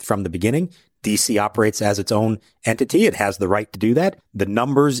seen from the beginning, DC operates as its own entity. It has the right to do that. The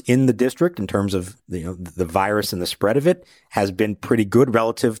numbers in the district in terms of the virus and the spread of it has been pretty good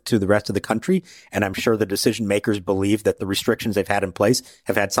relative to the rest of the country. And I'm sure the decision makers believe that the restrictions they've had in place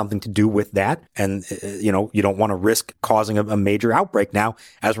have had something to do with that. And, you don't want to risk causing a major outbreak now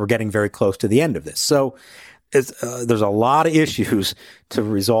as we're getting very close to the end of this. So there's a lot of issues to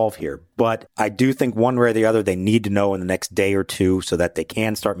resolve here, but I do think one way or the other, they need to know in the next day or two so that they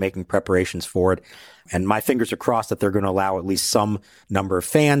can start making preparations for it. And my fingers are crossed that they're going to allow at least some number of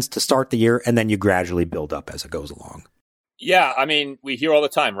fans to start the year, and then you gradually build up as it goes along. Yeah, I mean, we hear all the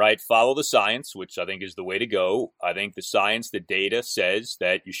time, right? Follow the science, which I think is the way to go. I think the science, the data says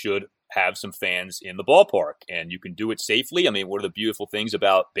that you should have some fans in the ballpark and you can do it safely. I mean, one of the beautiful things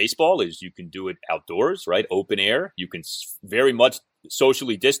about baseball is you can do it outdoors, right? Open air. You can very much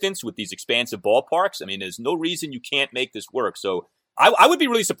socially distance with these expansive ballparks. I mean, there's no reason you can't make this work. So I would be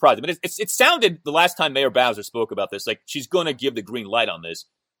really surprised. I mean, it sounded the last time Mayor Bowser spoke about this, like she's going to give the green light on this.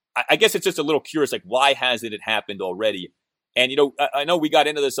 I guess it's just a little curious, like why hasn't it happened already? And, I know we got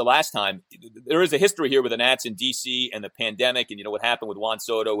into this the last time. There is a history here with the Nats in D.C. and the pandemic and, what happened with Juan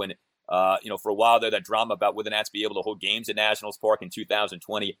Soto and, for a while there, that drama about would the Nats be able to hold games at Nationals Park in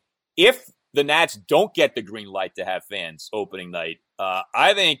 2020. If the Nats don't get the green light to have fans opening night,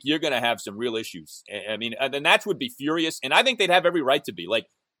 I think you're going to have some real issues. I mean, the Nats would be furious, and I think they'd have every right to be. Like,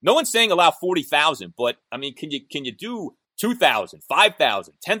 no one's saying allow 40,000, but, I mean, can you do 2,000,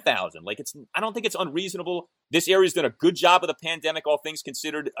 5,000, 10,000? Like, I don't think it's unreasonable. This area's done a good job of the pandemic, all things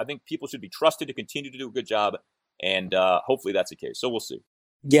considered. I think people should be trusted to continue to do a good job, and hopefully that's the case. So we'll see.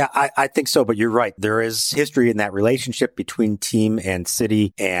 Yeah, I think so, but you're right. There is history in that relationship between team and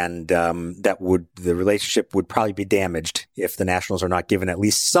city, and the relationship would probably be damaged if the Nationals are not given at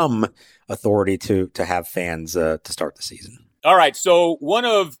least some authority to have fans to start the season. All right, so one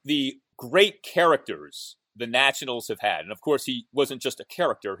of the great characters the Nationals have had. And of course, he wasn't just a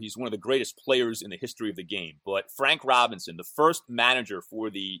character. He's one of the greatest players in the history of the game. But Frank Robinson, the first manager for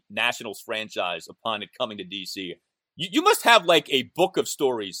the Nationals franchise upon it coming to DC, you must have like a book of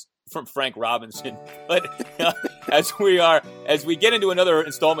stories from Frank Robinson. But as we get into another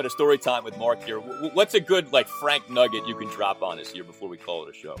installment of Story Time with Mark here, what's a good like Frank nugget you can drop on us here before we call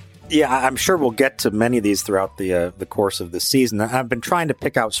it a show? Yeah, I'm sure we'll get to many of these throughout the course of the season. I've been trying to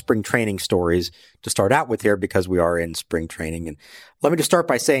pick out spring training stories to start out with here because we are in spring training. And let me just start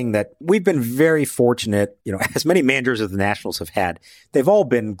by saying that we've been very fortunate, as many managers as the Nationals have had, they've all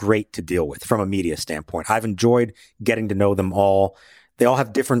been great to deal with from a media standpoint. I've enjoyed getting to know them all. They all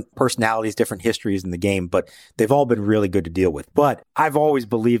have different personalities, different histories in the game, but they've all been really good to deal with. But I've always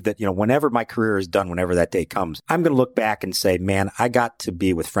believed that, whenever my career is done, whenever that day comes, I'm going to look back and say, man, I got to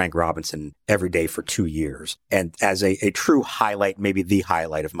be with Frank Robinson every day for 2 years. And as a true highlight, maybe the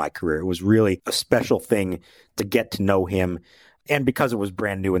highlight of my career, it was really a special thing to get to know him. And because it was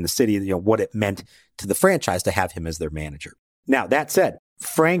brand new in the city, what it meant to the franchise to have him as their manager. Now, that said,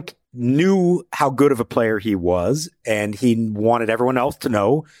 Frank knew how good of a player he was, and he wanted everyone else to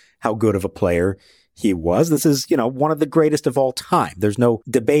know how good of a player he was. This is, one of the greatest of all time. There's no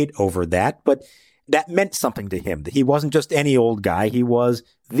debate over that, but that meant something to him, that he wasn't just any old guy. He was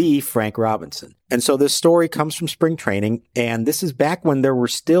the Frank Robinson. And so this story comes from spring training, and this is back when there were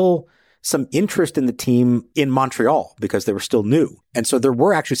still some interest in the team in Montreal because they were still new. And so there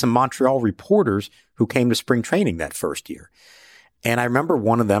were actually some Montreal reporters who came to spring training that first year. And I remember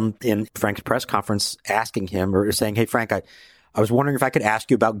one of them in Frank's press conference asking him or saying, hey, Frank, I was wondering if I could ask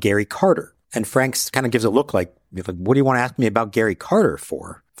you about Gary Carter. And Frank kind of gives a look like, what do you want to ask me about Gary Carter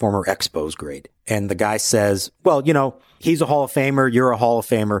for? Former Expos grade. And the guy says, well, he's a Hall of Famer. You're a Hall of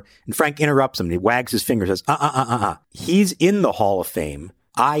Famer. And Frank interrupts him. And he wags his finger and says, He's in the Hall of Fame.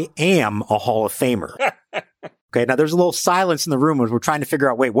 I am a Hall of Famer. Okay. Now there's a little silence in the room as we're trying to figure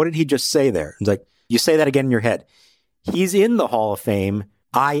out, wait, what did he just say there? It's like, you say that again in your head. He's in the Hall of Fame.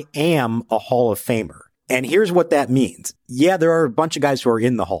 I am a Hall of Famer. And here's what that means. Yeah, there are a bunch of guys who are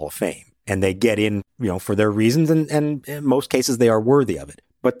in the Hall of Fame and they get in, for their reasons. And in most cases, they are worthy of it.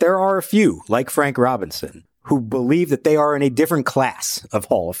 But there are a few like Frank Robinson who believe that they are in a different class of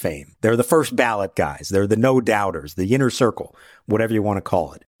Hall of Fame. They're the first ballot guys. They're the no doubters, the inner circle, whatever you want to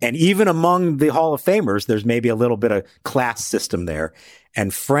call it. And even among the Hall of Famers, there's maybe a little bit of class system there.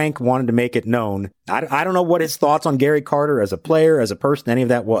 And Frank wanted to make it known. I don't know what his thoughts on Gary Carter as a player, as a person, any of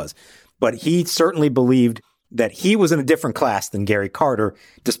that was. But he certainly believed that he was in a different class than Gary Carter,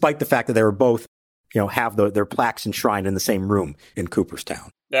 despite the fact that they were both, have their plaques enshrined in the same room in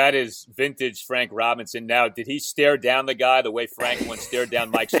Cooperstown. That is vintage Frank Robinson. Now, did he stare down the guy the way Frank once stared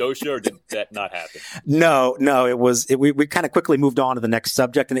down Mike Scioscia, or did that not happen? No, we kind of quickly moved on to the next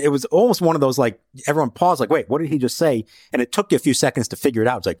subject, and it was almost one of those, like, everyone paused, like, wait, what did he just say? And it took you a few seconds to figure it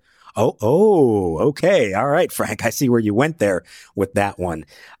out. It's like, oh, okay. All right, Frank, I see where you went there with that one.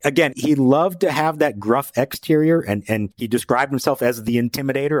 Again, he loved to have that gruff exterior, and he described himself as the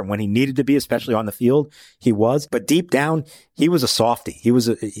intimidator. And when he needed to be, especially on the field, he was. But deep down, he was a softie. He was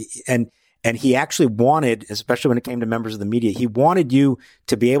and he actually wanted, especially when it came to members of the media, he wanted you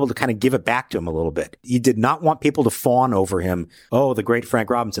to be able to kind of give it back to him a little bit. He did not want people to fawn over him. Oh, the great Frank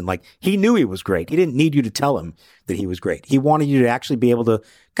Robinson. Like, he knew he was great. He didn't need you to tell him that he was great. He wanted you to actually be able to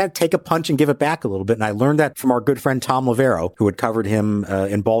kind of take a punch and give it back a little bit. And I learned that from our good friend Tom Lavero, who had covered him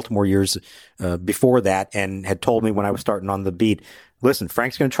in Baltimore years before that and had told me when I was starting on the beat, listen,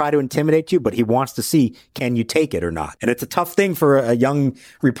 Frank's going to try to intimidate you, but he wants to see, can you take it or not? And it's a tough thing for a young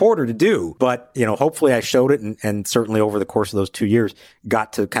reporter to do. But, hopefully I showed it and certainly over the course of those 2 years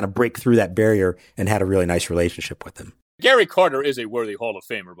got to kind of break through that barrier and had a really nice relationship with him. Gary Carter is a worthy Hall of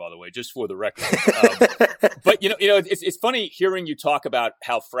Famer, by the way, just for the record. But, it's funny hearing you talk about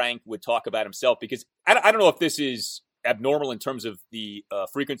how Frank would talk about himself, because I don't know if this is abnormal in terms of the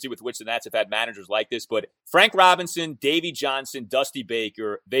frequency with which the Nats have had managers like this, but Frank Robinson, Davey Johnson, Dusty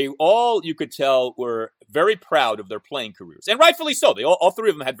Baker, they all, you could tell, were very proud of their playing careers. And rightfully so. They all three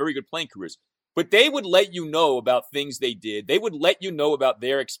of them had very good playing careers. But they would let you know about things they did. They would let you know about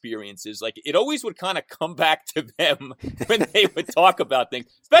their experiences. Like, it always would kind of come back to them when they would talk about things,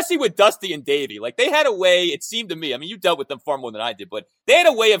 especially with Dusty and Davey. Like, they had a way, it seemed to me, I mean, you dealt with them far more than I did, but they had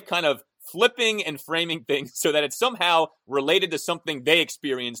a way of kind of flipping and framing things so that it's somehow related to something they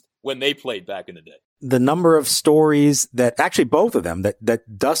experienced when they played back in the day. The number of stories that, actually both of them,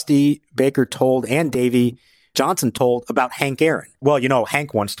 that Dusty Baker told and Davey Johnson told about Hank Aaron. Well,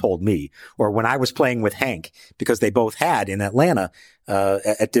 Hank once told me, or when I was playing with Hank, because they both had in Atlanta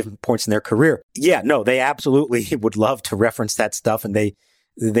at different points in their career. Yeah, no, they absolutely would love to reference that stuff. And they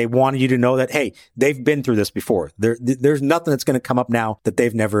They wanted you to know that, hey, they've been through this before. There's nothing that's going to come up now that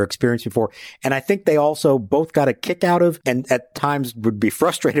they've never experienced before. And I think they also both got a kick out of, and at times would be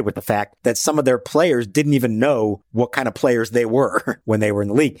frustrated with the fact that some of their players didn't even know what kind of players they were when they were in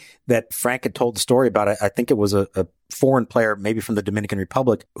the league. That Frank had told the story about it. I think it was a foreign player, maybe from the Dominican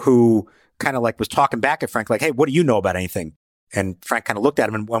Republic, who kind of like was talking back at Frank, like, hey, what do you know about anything? And Frank kind of looked at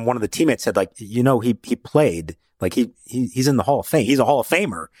him, and one of the teammates said, like, he played. Like he's in the Hall of Fame. He's a Hall of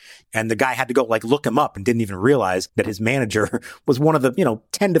Famer. And the guy had to go like look him up and didn't even realize that his manager was one of the,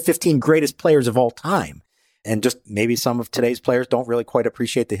 10 to 15 greatest players of all time. And just maybe some of today's players don't really quite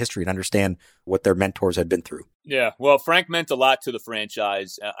appreciate the history and understand what their mentors had been through. Yeah, well, Frank meant a lot to the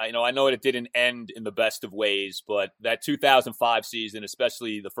franchise. I know it didn't end in the best of ways, but that 2005 season,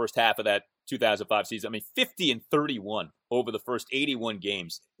 especially the first half of that 2005 season, 50-31 over the first 81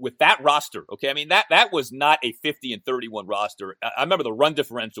 games with that roster. Okay, that was not a 50-31 roster. I remember the run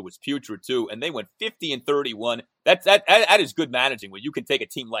differential was putrid too, and they went 50-31. That is good managing when you can take a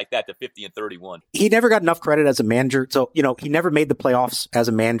team like that to 50-31. He never got enough credit as a manager. So, he never made the playoffs as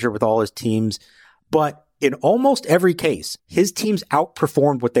a manager with all his teams, but in almost every case, his teams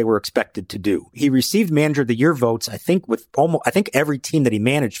outperformed what they were expected to do. He received Manager of the Year votes, I think every team that he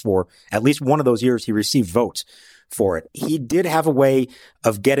managed for, at least one of those years, he received votes for it. He did have a way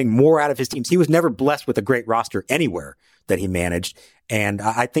of getting more out of his teams. He was never blessed with a great roster anywhere that he managed. And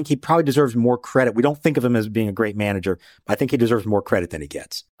I think he probably deserves more credit. We don't think of him as being a great manager, but I think he deserves more credit than he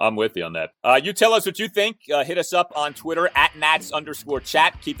gets. I'm with you on that. You tell us what you think. Hit us up on Twitter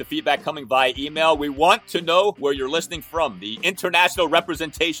 @Nats_chat. Keep the feedback coming via email. We want to know where you're listening from. The international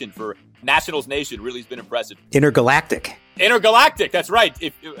representation for Nationals Nation really has been impressive. Intergalactic, that's right.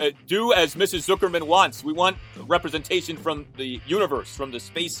 If do as Mrs. Zuckerman wants. We want representation from the universe, from the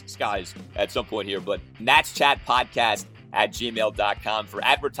space skies at some point here. But natschatpodcast@gmail.com. For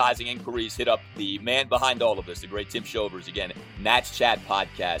advertising inquiries, hit up the man behind all of this, the great Tim Shovers. Again,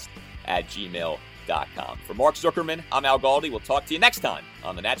 natschatpodcast@gmail.com. For Mark Zuckerman, I'm Al Galdi. We'll talk to you next time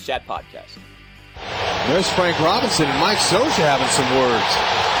on the Nats Chat Podcast. There's Frank Robinson and Mike Scioscia having some words.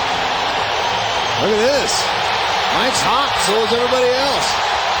 Look at this. Mike's hot, so is everybody else.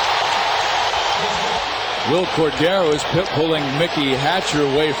 Will Cordero is pulling Mickey Hatcher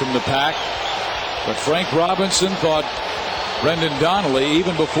away from the pack. But Frank Robinson thought Brendan Donnelly,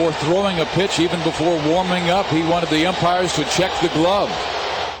 even before throwing a pitch, even before warming up, he wanted the umpires to check the glove.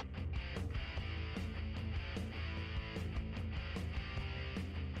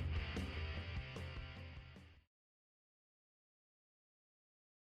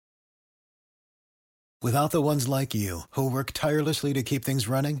 Without the ones like you, who work tirelessly to keep things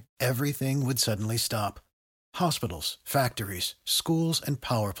running, everything would suddenly stop. Hospitals, factories, schools, and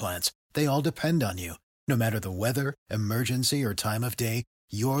power plants, they all depend on you. No matter the weather, emergency, or time of day,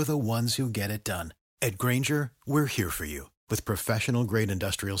 you're the ones who get it done. At Grainger, we're here for you with professional-grade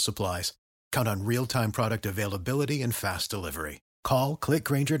industrial supplies. Count on real-time product availability and fast delivery. Call, click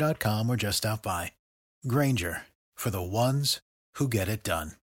Grainger.com, or just stop by. Grainger, for the ones who get it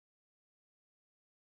done.